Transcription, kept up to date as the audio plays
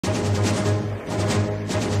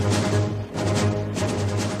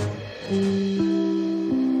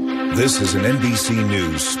This is an NBC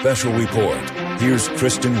News special report. Here's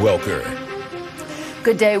Kristen Welker.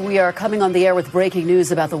 Good day. We are coming on the air with breaking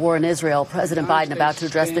news about the war in Israel. President Biden about to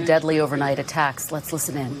address the deadly overnight attacks. Let's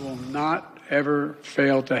listen in. We will not ever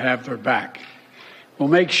fail to have their back. We'll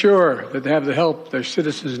make sure that they have the help their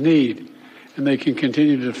citizens need and they can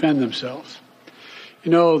continue to defend themselves. You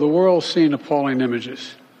know, the world's seen appalling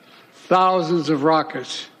images. Thousands of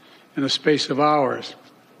rockets in the space of hours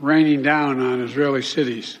raining down on Israeli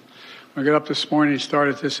cities. When I got up this morning,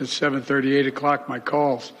 started this at 7:30, 8 o'clock, my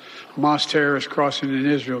calls. Hamas terrorists crossing in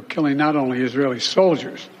Israel, killing not only Israeli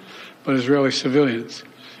soldiers, but Israeli civilians.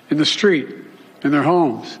 In the street, in their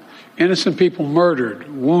homes. Innocent people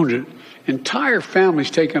murdered, wounded. Entire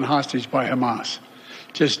families taken hostage by Hamas.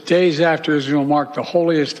 Just days after Israel marked the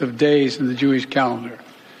holiest of days in the Jewish calendar.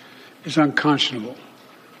 It's unconscionable.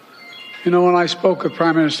 You know, when I spoke with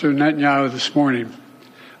Prime Minister Netanyahu this morning,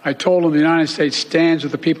 I told him the United States stands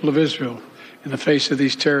with the people of Israel in the face of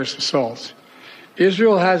these terrorist assaults.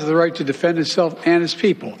 Israel has the right to defend itself and its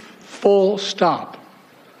people. Full stop.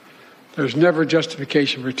 There's never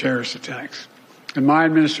justification for terrorist attacks. And my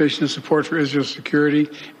administration's support for Israel's security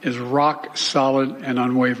is rock solid and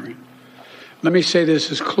unwavering. Let me say this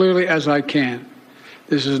as clearly as I can.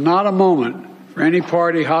 This is not a moment for any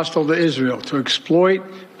party hostile to Israel to exploit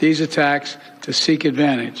these attacks to seek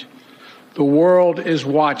advantage. The world is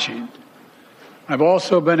watching. I've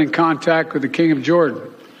also been in contact with the King of Jordan,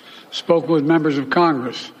 spoken with members of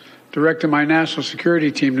Congress, directed my national security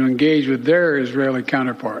team to engage with their Israeli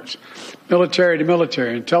counterparts, military to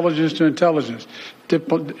military, intelligence to intelligence,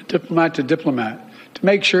 diplomat to diplomat, to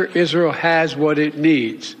make sure Israel has what it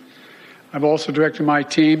needs. I've also directed my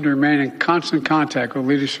team to remain in constant contact with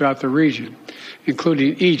leaders throughout the region,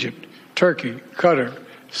 including Egypt, Turkey, Qatar,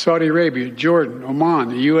 Saudi Arabia, Jordan, Oman,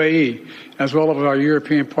 the UAE, as well as our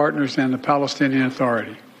European partners and the Palestinian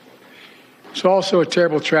Authority. It's also a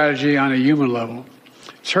terrible tragedy on a human level.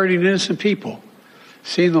 It's hurting innocent people.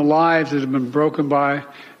 Seeing the lives that have been broken by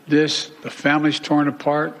this, the families torn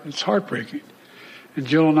apart, it's heartbreaking. And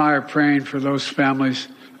Jill and I are praying for those families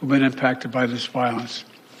who've been impacted by this violence.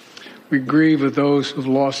 We grieve with those who've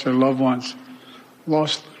lost their loved ones,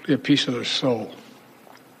 lost a piece of their soul.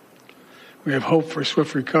 We have hope for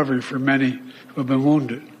swift recovery for many who have been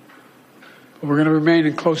wounded. But we're going to remain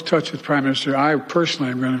in close touch with Prime Minister. I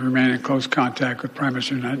personally am going to remain in close contact with Prime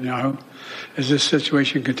Minister Netanyahu as this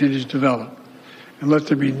situation continues to develop. And let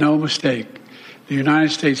there be no mistake, the United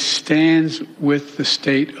States stands with the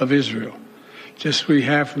state of Israel, just as we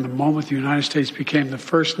have from the moment the United States became the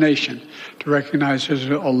first nation to recognize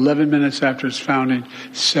Israel 11 minutes after its founding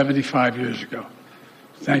 75 years ago.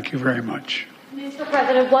 Thank you very much. Mr.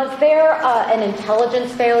 President, was there an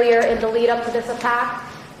intelligence failure in the lead up to this attack?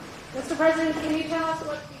 Mr. President, can you tell us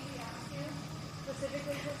what we asked you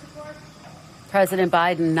specifically for support? President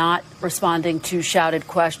Biden not responding to shouted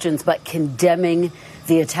questions, but condemning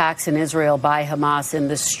the attacks in Israel by Hamas in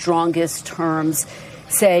the strongest terms,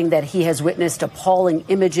 saying that he has witnessed appalling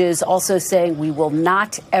images, also saying we will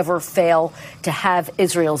not ever fail to have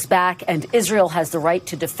Israel's back, and Israel has the right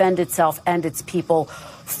to defend itself and its people.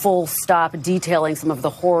 Full stop, detailing some of the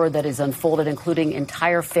horror that is unfolded, including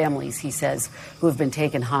entire families, he says, who have been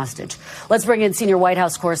taken hostage. Let's bring in senior White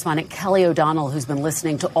House correspondent Kelly O'Donnell, who's been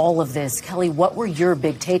listening to all of this. Kelly, what were your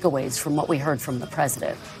big takeaways from what we heard from the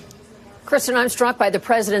president? Kristen, I'm struck by the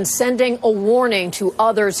president sending a warning to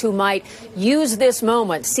others who might use this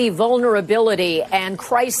moment, see vulnerability and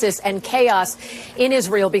crisis and chaos in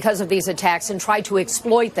Israel because of these attacks and try to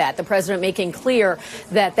exploit that. The president making clear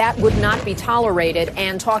that that would not be tolerated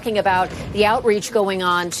and talking about the outreach going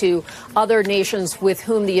on to other nations with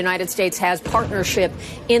whom the United States has partnership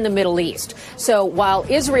in the Middle East. So while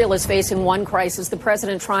Israel is facing one crisis, the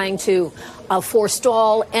president trying to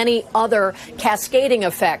forestall any other cascading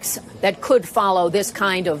effects that could follow this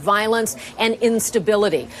kind of violence and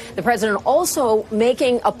instability. The president also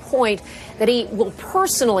making a point that he will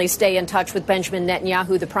personally stay in touch with Benjamin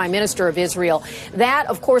Netanyahu, the prime minister of Israel. That,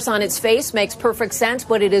 of course, on its face makes perfect sense,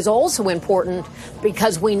 but it is also important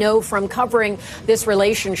because we know from covering this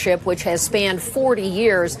relationship, which has spanned 40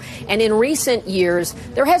 years, and in recent years,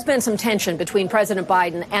 there has been some tension between President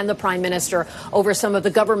Biden and the prime minister over some of the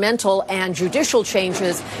governmental and judicial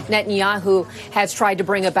changes Netanyahu has tried to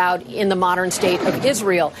bring about in the modern state of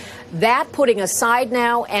Israel. That putting aside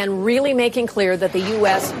now and really making clear that the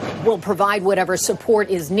U.S. will provide whatever support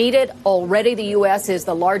is needed. Already the U.S. is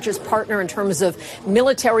the largest partner in terms of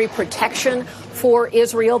military protection for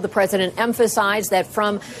Israel. The president emphasized that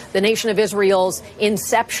from the nation of Israel's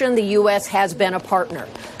inception, the U.S. has been a partner.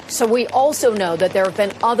 So we also know that there have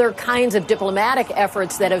been other kinds of diplomatic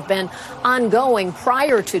efforts that have been ongoing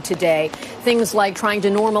prior to today, things like trying to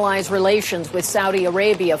normalize relations with Saudi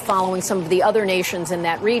Arabia following some of the other nations in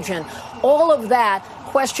that region. All of that,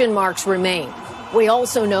 question marks remain. We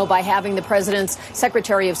also know by having the president's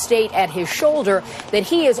Secretary of State at his shoulder that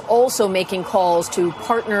he is also making calls to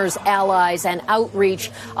partners, allies, and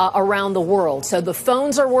outreach around the world. So the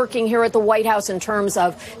phones are working here at the White House in terms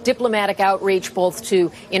of diplomatic outreach, both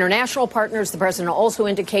to international partners, the president also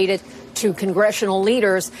indicated, to congressional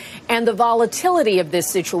leaders, and the volatility of this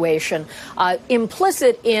situation.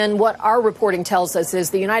 Implicit in what our reporting tells us is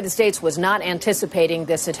the United States was not anticipating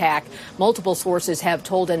this attack. Multiple sources have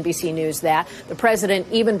told NBC News that. The president,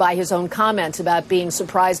 even by his own comments about being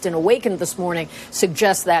surprised and awakened this morning,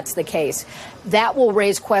 suggests that's the case. That will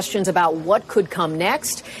raise questions about what could come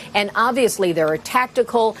next. And obviously, there are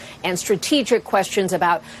tactical and strategic questions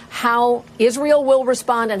about how Israel will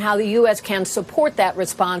respond and how the U.S. can support that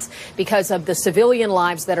response because of the civilian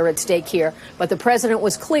lives that are at stake here. But the president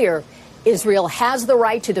was clear. Israel has the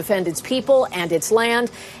right to defend its people and its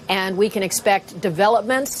land, and we can expect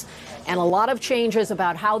developments and a lot of changes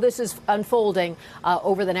about how this is unfolding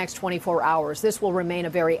over the next 24 hours. This will remain a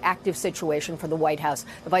very active situation for the White House.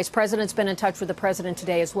 The vice president's been in touch with the president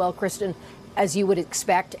today as well, Kristen, as you would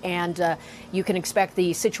expect, and you can expect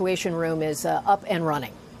the Situation Room is up and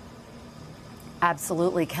running.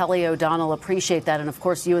 Absolutely. Kelly O'Donnell, appreciate that. And of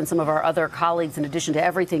course, you and some of our other colleagues, in addition to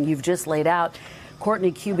everything you've just laid out,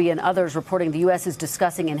 Courtney Kube and others reporting the U.S. is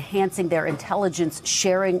discussing enhancing their intelligence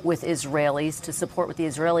sharing with Israelis to support with the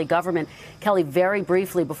Israeli government. Kelly, very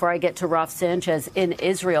briefly, before I get to Raf Sanchez in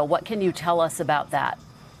Israel, what can you tell us about that?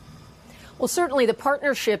 Well, certainly the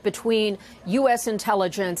partnership between U.S.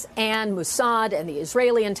 intelligence and Mossad and the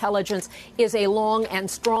Israeli intelligence is a long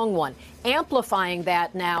and strong one. Amplifying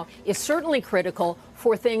that now is certainly critical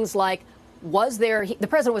for things like the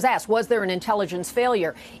president was asked, was there an intelligence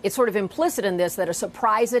failure? It's sort of implicit in this that a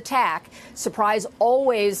surprise attack, surprise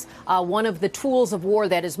always one of the tools of war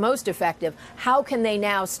that is most effective. How can they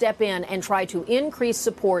now step in and try to increase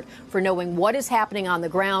support for knowing what is happening on the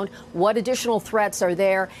ground, what additional threats are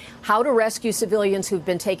there, how to rescue civilians who've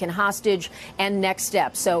been taken hostage, and next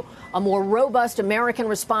steps? So a more robust American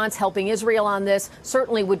response helping Israel on this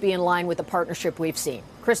certainly would be in line with the partnership we've seen.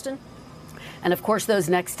 Kristen? And of course, those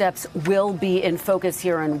next steps will be in focus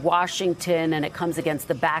here in Washington, and it comes against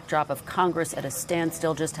the backdrop of Congress at a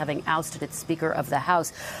standstill, just having ousted its Speaker of the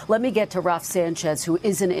House. Let me get to Raf Sanchez, who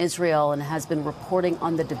is in Israel and has been reporting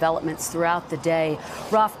on the developments throughout the day.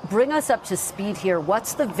 Raf, bring us up to speed here.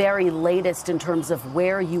 What's the very latest in terms of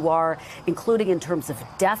where you are, including in terms of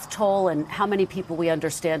death toll and how many people we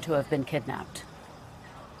understand to have been kidnapped?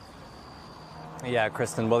 Yeah,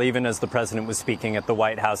 Kristen, well, even as the president was speaking at the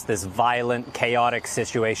White House, this violent, chaotic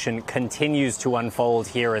situation continues to unfold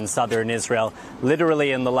here in southern Israel. Literally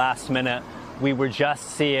in the last minute, we were just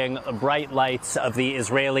seeing bright lights of the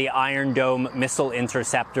Israeli Iron Dome missile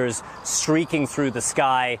interceptors streaking through the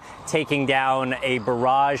sky, taking down a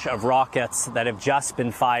barrage of rockets that have just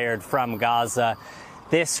been fired from Gaza.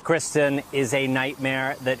 This, Kristen, is a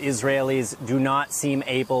nightmare that Israelis do not seem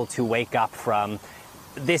able to wake up from.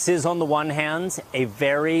 This is, on the one hand, a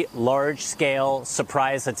very large-scale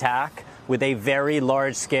surprise attack with a very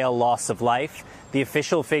large-scale loss of life. The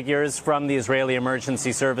official figures from the Israeli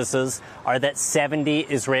emergency services are that 70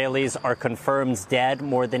 Israelis are confirmed dead,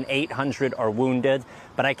 more than 800 are wounded.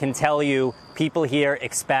 But I can tell you, people here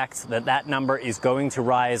expect that that number is going to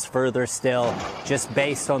rise further still, just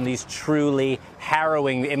based on these truly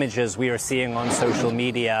harrowing images we are seeing on social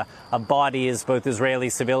media of bodies, both Israeli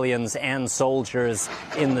civilians and soldiers,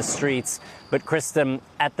 in the streets. But, Kristen,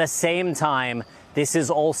 at the same time, this is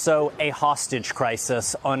also a hostage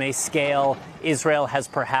crisis on a scale Israel has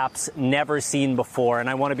perhaps never seen before. And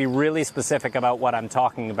I want to be really specific about what I'm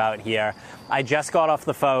talking about here. I just got off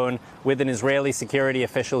the phone with an Israeli security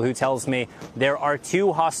official who tells me there are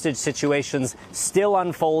 2 hostage situations still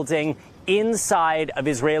unfolding inside of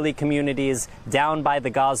Israeli communities down by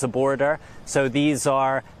the Gaza border. So these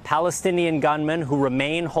are Palestinian gunmen who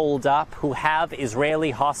remain holed up, who have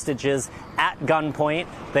Israeli hostages at gunpoint.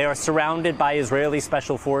 They are surrounded by Israeli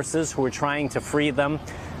special forces who are trying to free them.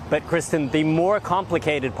 But, Kristen, the more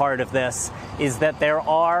complicated part of this is that there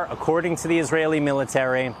are, according to the Israeli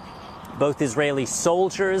military, both Israeli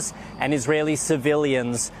soldiers and Israeli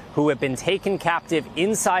civilians who have been taken captive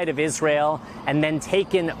inside of Israel and then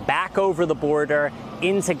taken back over the border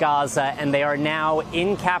into Gaza, and they are now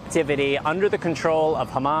in captivity under the control of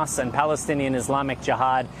Hamas and Palestinian Islamic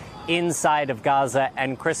Jihad inside of Gaza.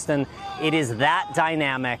 And, Kristen, it is that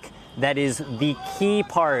dynamic that is the key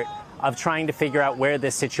part of trying to figure out where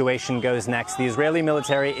this situation goes next. The Israeli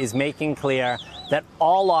military is making clear that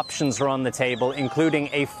all options are on the table, including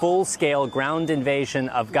a full-scale ground invasion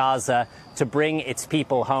of Gaza to bring its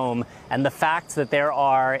people home. And the fact that there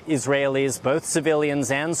are Israelis, both civilians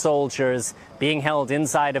and soldiers, being held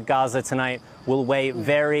inside of Gaza tonight will weigh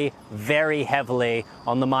very, very heavily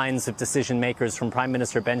on the minds of decision makers from Prime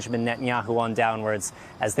Minister Benjamin Netanyahu on downwards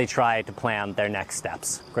as they try to plan their next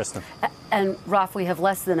steps. Kristen. And Raf, we have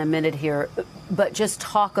less than a minute here, but just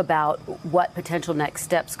talk about what potential next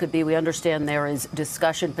steps could be. We understand there is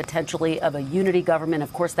discussion potentially of a unity government.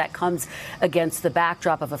 Of course, that comes against the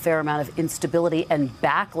backdrop of a fair amount of instability and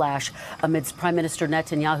backlash amidst Prime Minister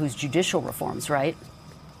Netanyahu's judicial reforms, right?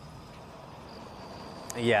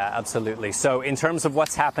 Yeah, absolutely. So in terms of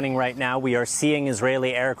what's happening right now, we are seeing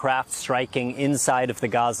Israeli aircraft striking inside of the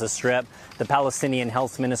Gaza Strip. The Palestinian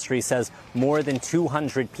Health Ministry says more than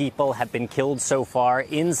 200 people have been killed so far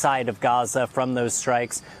inside of Gaza from those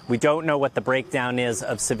strikes. We don't know what the breakdown is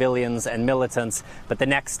of civilians and militants, but the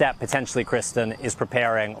next step, potentially, Kristen, is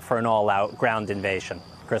preparing for an all-out ground invasion.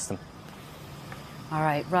 Kristen. All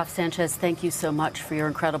right, Raf Sanchez, thank you so much for your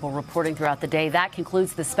incredible reporting throughout the day. That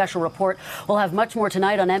concludes the special report. We'll have much more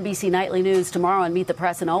tonight on NBC Nightly News, tomorrow on Meet the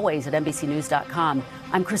Press, and always at NBCnews.com.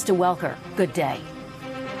 I'm Kristen Welker. Good day.